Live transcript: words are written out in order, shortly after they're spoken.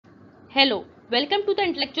Hello, welcome to the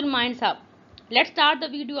Intellectual Minds Hub. Let's start the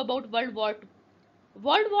video about World War II.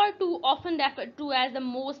 World War II, often referred to as the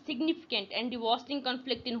most significant and devastating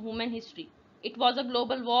conflict in human history. It was a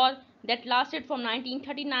global war that lasted from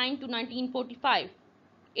 1939 to 1945.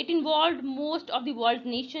 It involved most of the world's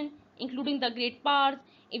nations, including the Great Powers,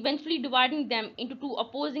 eventually dividing them into two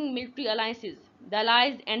opposing military alliances, the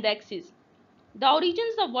Allies and the Axis. The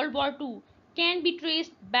origins of World War II can be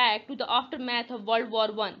traced back to the aftermath of World War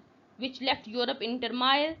I, which left Europe in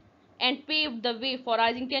turmoil and paved the way for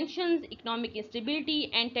rising tensions, economic instability,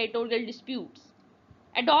 and territorial disputes.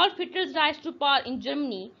 Adolf Hitler's rise to power in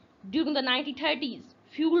Germany during the 1930s,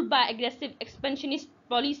 fueled by aggressive expansionist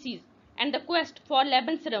policies and the quest for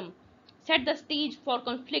Lebensraum, set the stage for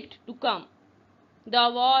conflict to come. The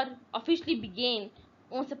war officially began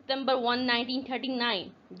on September 1,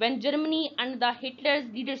 1939, when Germany, under Hitler's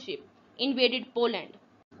leadership, invaded Poland.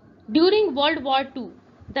 During World War II,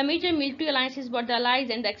 the major military alliances were the Allies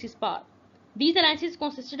and the Axis power. These alliances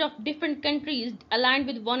consisted of different countries aligned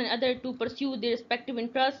with one another to pursue their respective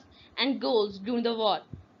interests and goals during the war.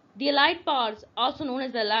 The Allied powers, also known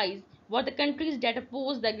as the Allies, were the countries that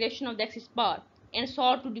opposed the aggression of the Axis power and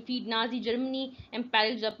sought to defeat Nazi Germany,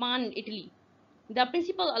 Imperial Japan, and Italy. The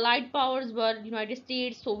principal Allied powers were the United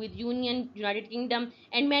States, Soviet Union, United Kingdom,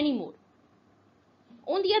 and many more.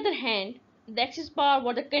 On the other hand, the Axis power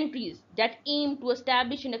were the countries that aimed to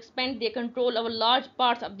establish and expand their control over large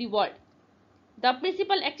parts of the world. The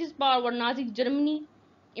principal Axis power were Nazi Germany,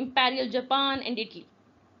 Imperial Japan, and Italy.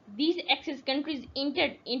 These Axis countries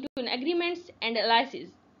entered into agreements and alliances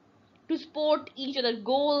to support each other's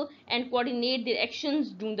goal and coordinate their actions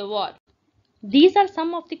during the war. These are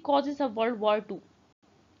some of the causes of World War II.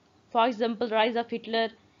 For example, rise of Hitler,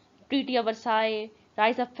 Treaty of Versailles,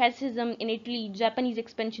 rise of fascism in Italy, Japanese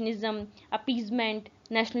expansionism, appeasement,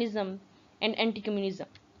 nationalism, and anti-communism.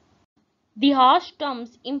 The harsh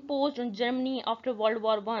terms imposed on Germany after World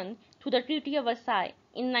War I through the Treaty of Versailles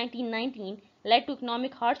in 1919 led to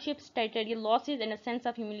economic hardships, territorial losses, and a sense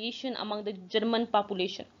of humiliation among the German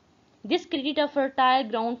population. This created a fertile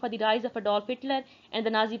ground for the rise of Adolf Hitler and the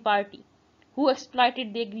Nazi Party, who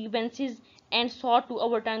exploited their grievances and sought to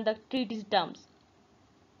overturn the treaty's terms.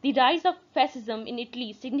 The rise of fascism in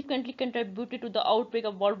Italy significantly contributed to the outbreak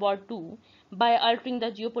of World War II by altering the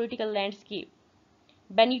geopolitical landscape.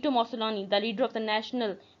 Benito Mussolini, the leader of the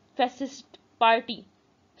National Fascist Party,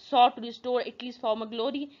 sought to restore Italy's former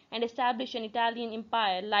glory and establish an Italian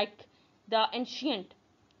empire like the ancient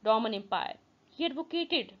Roman Empire. He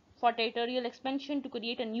advocated for territorial expansion to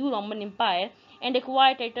create a new Roman Empire and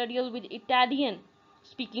acquire territory with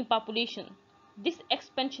Italian-speaking population. This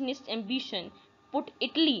expansionist ambition put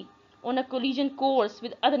Italy on a collision course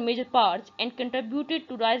with other major powers and contributed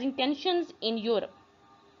to rising tensions in Europe.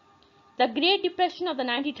 The Great Depression of the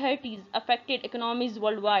 1930s affected economies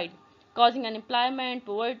worldwide, causing unemployment,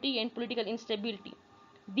 poverty, and political instability.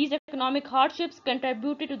 These economic hardships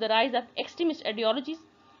contributed to the rise of extremist ideologies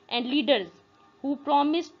and leaders who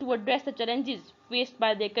promised to address the challenges faced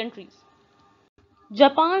by their countries.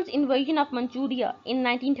 Japan's invasion of Manchuria in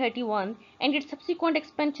 1931 and its subsequent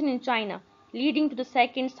expansion in China, leading to the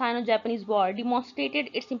Second Sino-Japanese War, demonstrated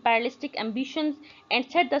its imperialistic ambitions and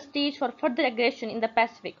set the stage for further aggression in the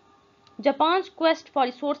Pacific. Japan's quest for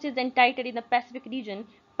resources and territory in the Pacific region,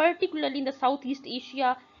 particularly in the Southeast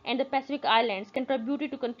Asia and the Pacific Islands,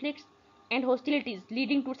 contributed to conflicts and hostilities,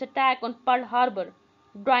 leading to its attack on Pearl Harbor,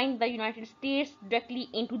 drawing the United States directly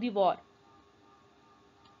into the war.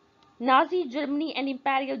 Nazi Germany and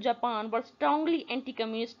Imperial Japan were strongly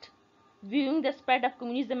anti-communist, viewing the spread of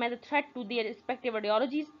communism as a threat to their respective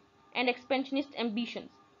ideologies and expansionist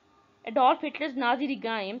ambitions. Adolf Hitler's Nazi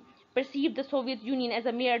regime perceived the Soviet Union as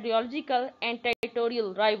a mere ideological and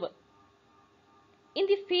territorial rival. In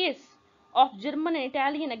the face of German and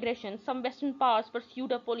Italian aggression, some Western powers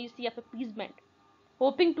pursued a policy of appeasement,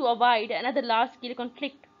 hoping to avoid another large-scale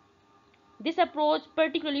conflict. This approach,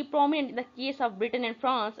 particularly prominent in the case of Britain and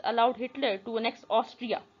France, allowed Hitler to annex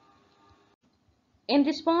Austria. In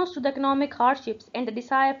response to the economic hardships and the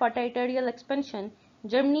desire for territorial expansion,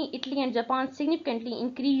 Germany, Italy, and Japan significantly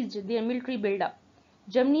increased their military buildup.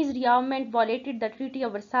 Germany's rearmament violated the Treaty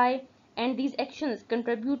of Versailles, and these actions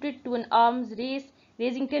contributed to an arms race,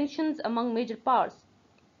 raising tensions among major powers.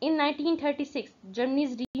 In 1936,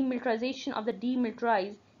 Germany's remilitarization of the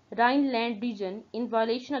demilitarized Rhineland region in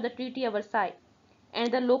violation of the Treaty of Versailles and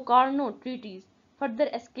the Locarno treaties further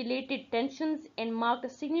escalated tensions and marked a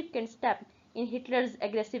significant step in Hitler's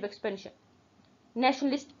aggressive expansion.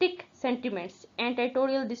 Nationalistic sentiments and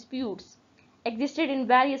territorial disputes existed in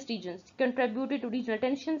various regions, contributed to regional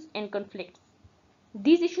tensions and conflicts.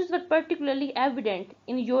 These issues were particularly evident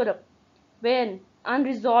in Europe, when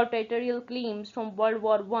unresolved territorial claims from World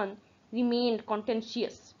War I remained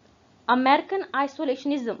contentious. American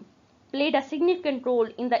isolationism played a significant role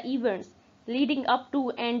in the events leading up to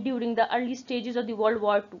and during the early stages of the World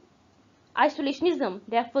War II. Isolationism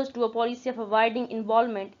refers to a policy of avoiding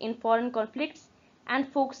involvement in foreign conflicts and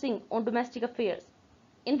focusing on domestic affairs.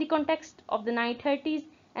 In the context of the 1930s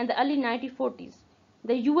and the early 1940s,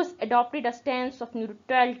 the US adopted a stance of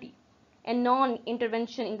neutrality and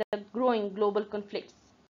non-intervention in the growing global conflicts.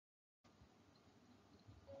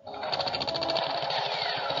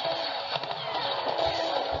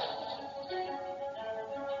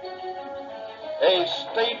 A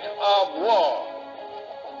state of war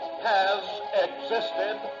has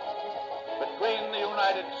existed between the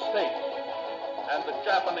United States and the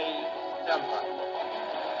Japanese Empire.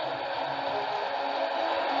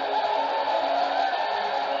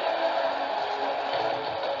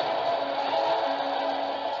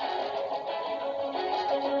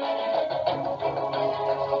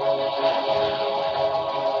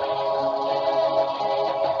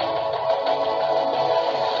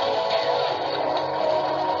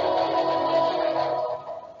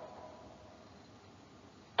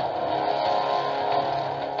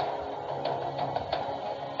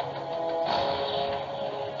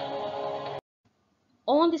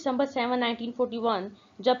 On December 7, 1941,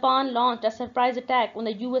 Japan launched a surprise attack on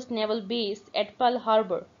the US naval base at Pearl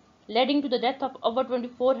Harbor, leading to the death of over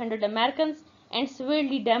 2,400 Americans and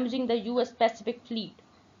severely damaging the US Pacific Fleet.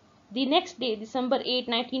 The next day, December 8,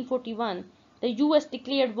 1941, the US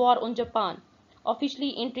declared war on Japan,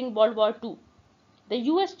 officially entering World War II. The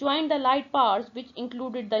US joined the Allied powers, which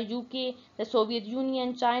included the UK, the Soviet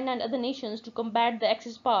Union, China, and other nations, to combat the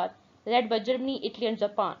Axis power led by Germany, Italy, and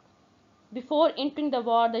Japan. Before entering the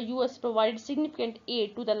war, the US provided significant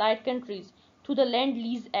aid to the Allied countries through the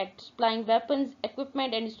Lend-Lease Act, supplying weapons,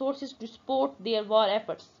 equipment, and resources to support their war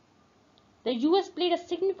efforts. The US played a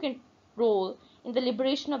significant role in the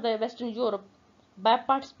liberation of the Western Europe by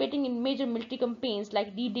participating in major military campaigns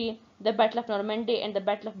like D-Day, the Battle of Normandy, and the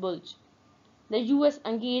Battle of Bulge. The US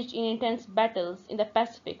engaged in intense battles in the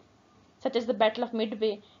Pacific, such as the Battle of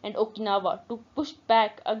Midway and Okinawa, to push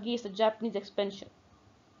back against the Japanese expansion.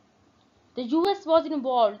 The US was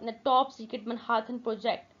involved in the top-secret Manhattan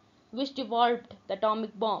Project, which developed the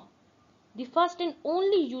atomic bomb. The first and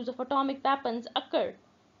only use of atomic weapons occurred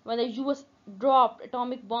when the US dropped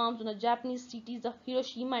atomic bombs on the Japanese cities of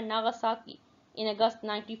Hiroshima and Nagasaki in August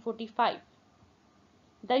 1945.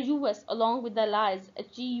 The US, along with the Allies,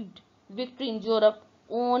 achieved victory in Europe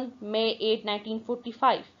on May 8,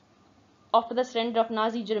 1945, after the surrender of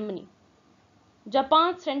Nazi Germany.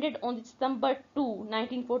 Japan surrendered on December 2,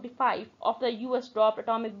 1945, after the US dropped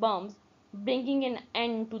atomic bombs, bringing an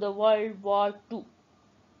end to the World War II.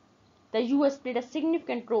 The US played a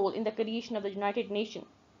significant role in the creation of the United Nations,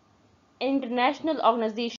 an international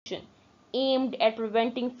organization aimed at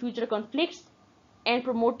preventing future conflicts and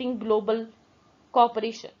promoting global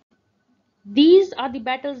cooperation. These are the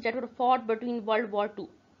battles that were fought between World War II.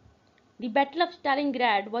 The Battle of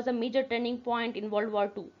Stalingrad was a major turning point in World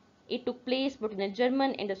War II. It took place between the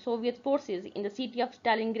German and the Soviet forces in the city of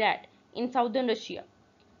Stalingrad in southern Russia.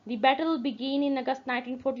 The battle began in August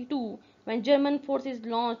 1942 when German forces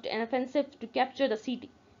launched an offensive to capture the city,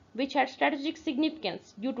 which had strategic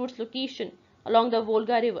significance due to its location along the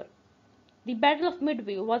Volga River. The Battle of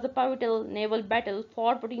Midway was a pivotal naval battle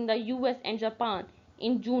fought between the US and Japan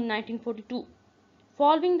in June 1942.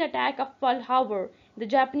 Following the attack of Pearl Harbor, the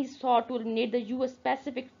Japanese sought to eliminate the US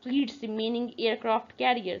Pacific Fleet's remaining aircraft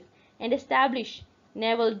carriers and establish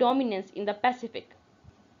naval dominance in the Pacific.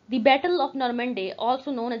 The Battle of Normandy, also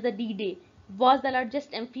known as the D-Day, was the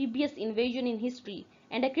largest amphibious invasion in history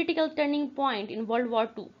and a critical turning point in World War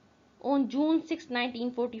II. On June 6,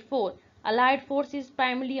 1944, Allied forces,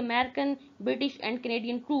 primarily American, British, and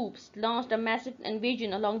Canadian troops, launched a massive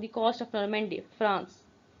invasion along the coast of Normandy, France.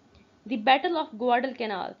 The Battle of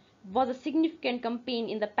Guadalcanal was a significant campaign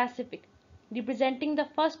in the Pacific, representing the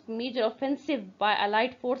first major offensive by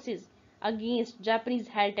Allied forces against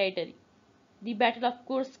Japanese-held territory. The Battle of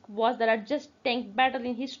Kursk was the largest tank battle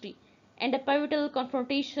in history and a pivotal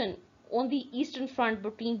confrontation on the Eastern Front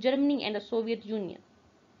between Germany and the Soviet Union.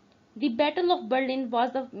 The Battle of Berlin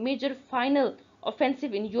was the major final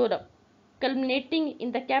offensive in Europe, culminating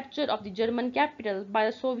in the capture of the German capital by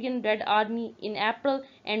the Soviet Red Army in April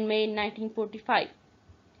and May 1945.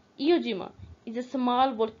 Iwo Jima is a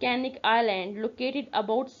small volcanic island located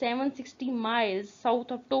about 760 miles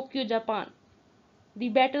south of Tokyo, Japan. The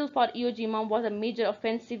battle for Iwo Jima was a major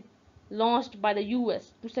offensive launched by the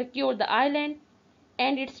US to secure the island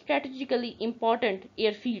and its strategically important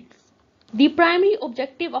airfields. The primary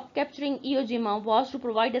objective of capturing Iwo Jima was to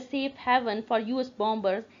provide a safe haven for US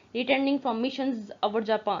bombers returning from missions over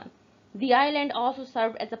Japan. The island also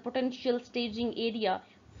served as a potential staging area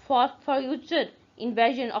for future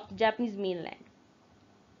invasion of the Japanese mainland.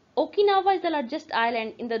 Okinawa is the largest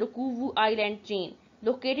island in the Ryukyu island chain,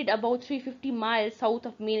 located about 350 miles south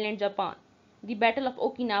of mainland Japan. The Battle of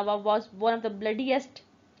Okinawa was one of the bloodiest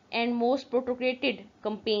and most protracted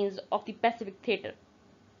campaigns of the Pacific theater.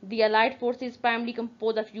 The Allied forces, primarily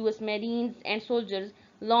composed of US Marines and soldiers,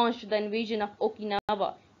 launched the invasion of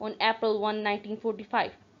Okinawa on April 1,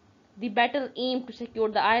 1945. The battle aimed to secure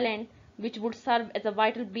the island, which would serve as a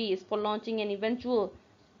vital base for launching an eventual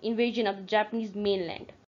invasion of the Japanese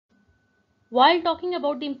mainland. While talking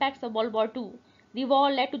about the impacts of World War II, the war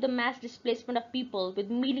led to the mass displacement of people, with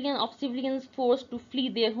millions of civilians forced to flee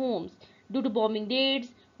their homes due to bombing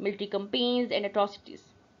raids, military campaigns, and atrocities.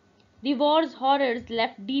 The war's horrors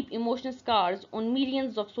left deep emotional scars on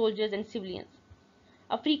millions of soldiers and civilians.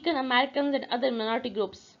 African Americans and other minority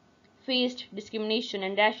groups faced discrimination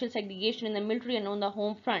and racial segregation in the military and on the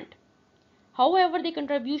home front. However, their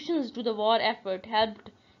contributions to the war effort helped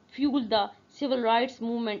fuel the civil rights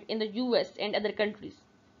movement in the US and other countries.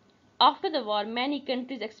 After the war, many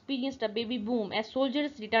countries experienced a baby boom as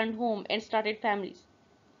soldiers returned home and started families.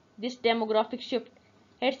 This demographic shift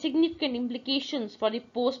had significant implications for the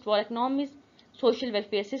post-war economies, social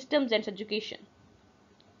welfare systems, and education.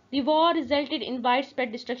 The war resulted in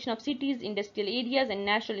widespread destruction of cities, industrial areas, and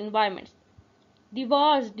natural environments. The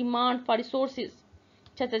war's demand for resources,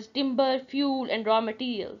 such as timber, fuel, and raw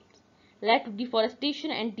materials, led to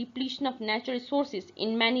deforestation and depletion of natural resources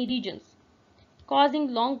in many regions,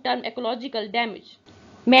 causing long-term ecological damage.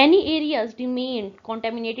 Many areas remained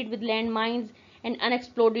contaminated with landmines and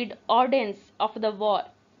unexploded ordnance after the war,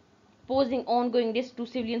 posing ongoing risks to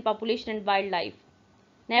civilian population and wildlife.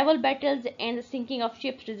 Naval battles and the sinking of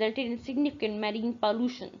ships resulted in significant marine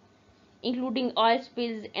pollution, including oil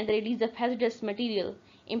spills and the release of hazardous material,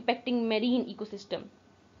 impacting marine ecosystem.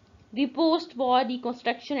 The post-war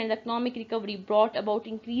reconstruction and economic recovery brought about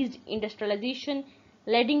increased industrialization,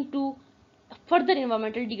 leading to further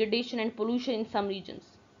environmental degradation and pollution in some regions.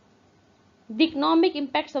 The economic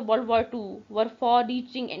impacts of World War II were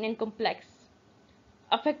far-reaching and complex,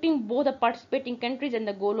 affecting both the participating countries and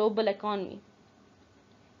the global economy.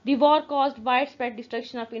 The war caused widespread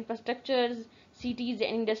destruction of infrastructures, cities,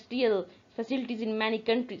 and industrial facilities in many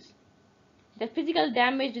countries. The physical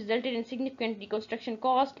damage resulted in significant reconstruction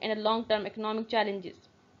costs and long-term economic challenges.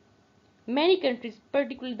 Many countries,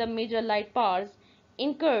 particularly the major Allied powers,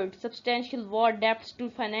 incurred substantial war debts to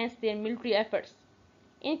finance their military efforts.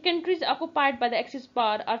 In countries occupied by the Axis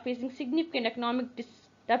power are facing significant economic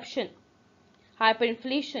disruption,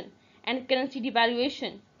 hyperinflation, and currency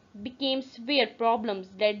devaluation became severe problems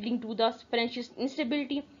leading to the financial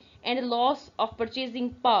instability and the loss of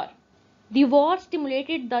purchasing power. The war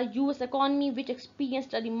stimulated the US economy, which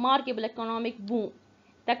experienced a remarkable economic boom.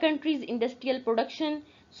 The country's industrial production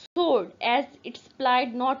soared as it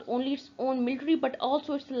supplied not only its own military but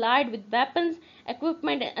also its allied with weapons,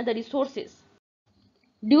 equipment, and other resources.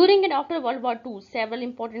 During and after World War II, several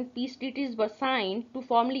important peace treaties were signed to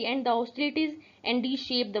formally end the hostilities and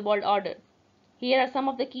reshape the world order. Here are some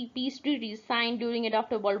of the key peace treaties signed during and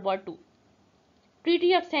after World War II.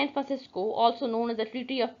 Treaty of San Francisco, also known as the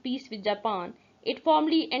Treaty of Peace with Japan, it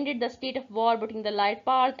formally ended the state of war between the Allied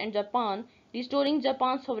powers and Japan, restoring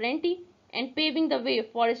Japan's sovereignty and paving the way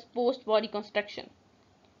for its post-war reconstruction.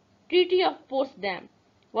 Treaty of Potsdam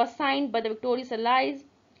was signed by the victorious Allies,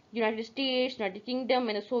 United States, United Kingdom,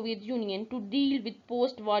 and the Soviet Union to deal with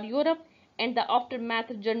post-war Europe and the aftermath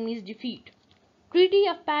of Germany's defeat. Treaty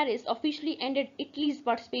of Paris officially ended Italy's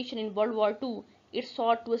participation in World War II. It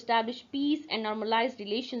sought to establish peace and normalize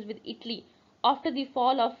relations with Italy after the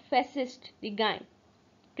fall of fascist regime.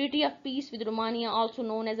 Treaty of Peace with Romania, also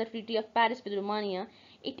known as the Treaty of Paris with Romania,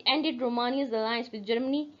 it ended Romania's alliance with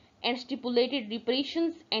Germany and stipulated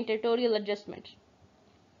reparations and territorial adjustment.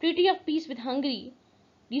 Treaty of Peace with Hungary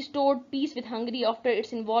restored peace with Hungary after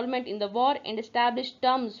its involvement in the war and established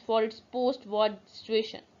terms for its post-war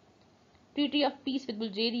situation. Treaty of Peace with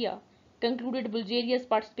Bulgaria concluded Bulgaria's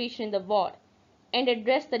participation in the war and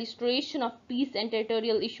addressed the restoration of peace and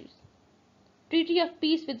territorial issues. Treaty of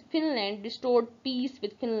Peace with Finland restored peace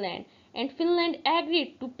with Finland, and Finland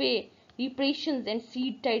agreed to pay reparations and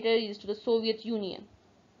cede territories to the Soviet Union.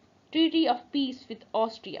 Treaty of Peace with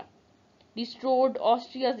Austria restored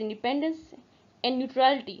Austria's independence and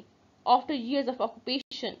neutrality after years of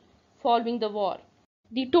occupation following the war.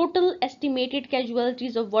 The total estimated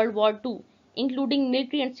casualties of World War II, including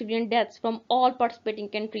military and civilian deaths from all participating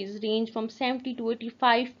countries, range from 70 to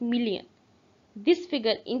 85 million. This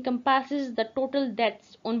figure encompasses the total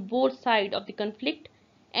deaths on both sides of the conflict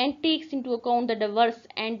and takes into account the diverse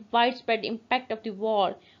and widespread impact of the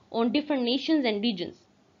war on different nations and regions.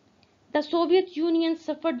 The Soviet Union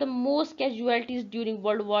suffered the most casualties during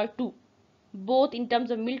World War II, both in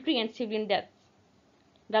terms of military and civilian deaths.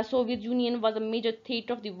 The Soviet Union was a major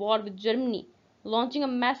theater of the war with Germany, launching a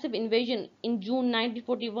massive invasion in June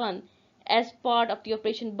 1941 as part of the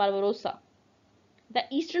Operation Barbarossa. The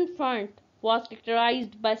Eastern Front was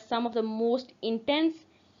characterized by some of the most intense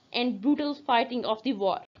and brutal fighting of the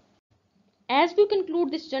war. As we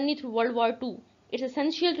conclude this journey through World War II, it's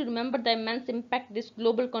essential to remember the immense impact this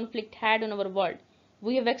global conflict had on our world.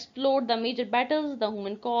 We have explored the major battles, the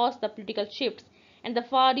human cost, the political shifts, and the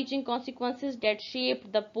far reaching consequences that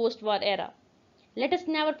shaped the post war era. Let us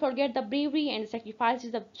never forget the bravery and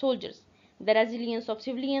sacrifices of soldiers, the resilience of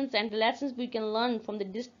civilians, and the lessons we can learn from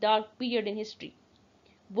this dark period in history.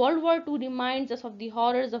 World War II reminds us of the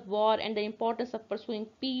horrors of war and the importance of pursuing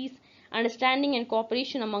peace, understanding, and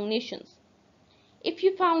cooperation among nations. If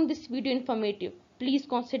you found this video informative, please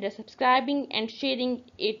consider subscribing and sharing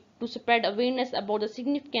it to spread awareness about the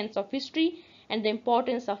significance of history and the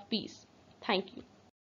importance of peace. Thank you.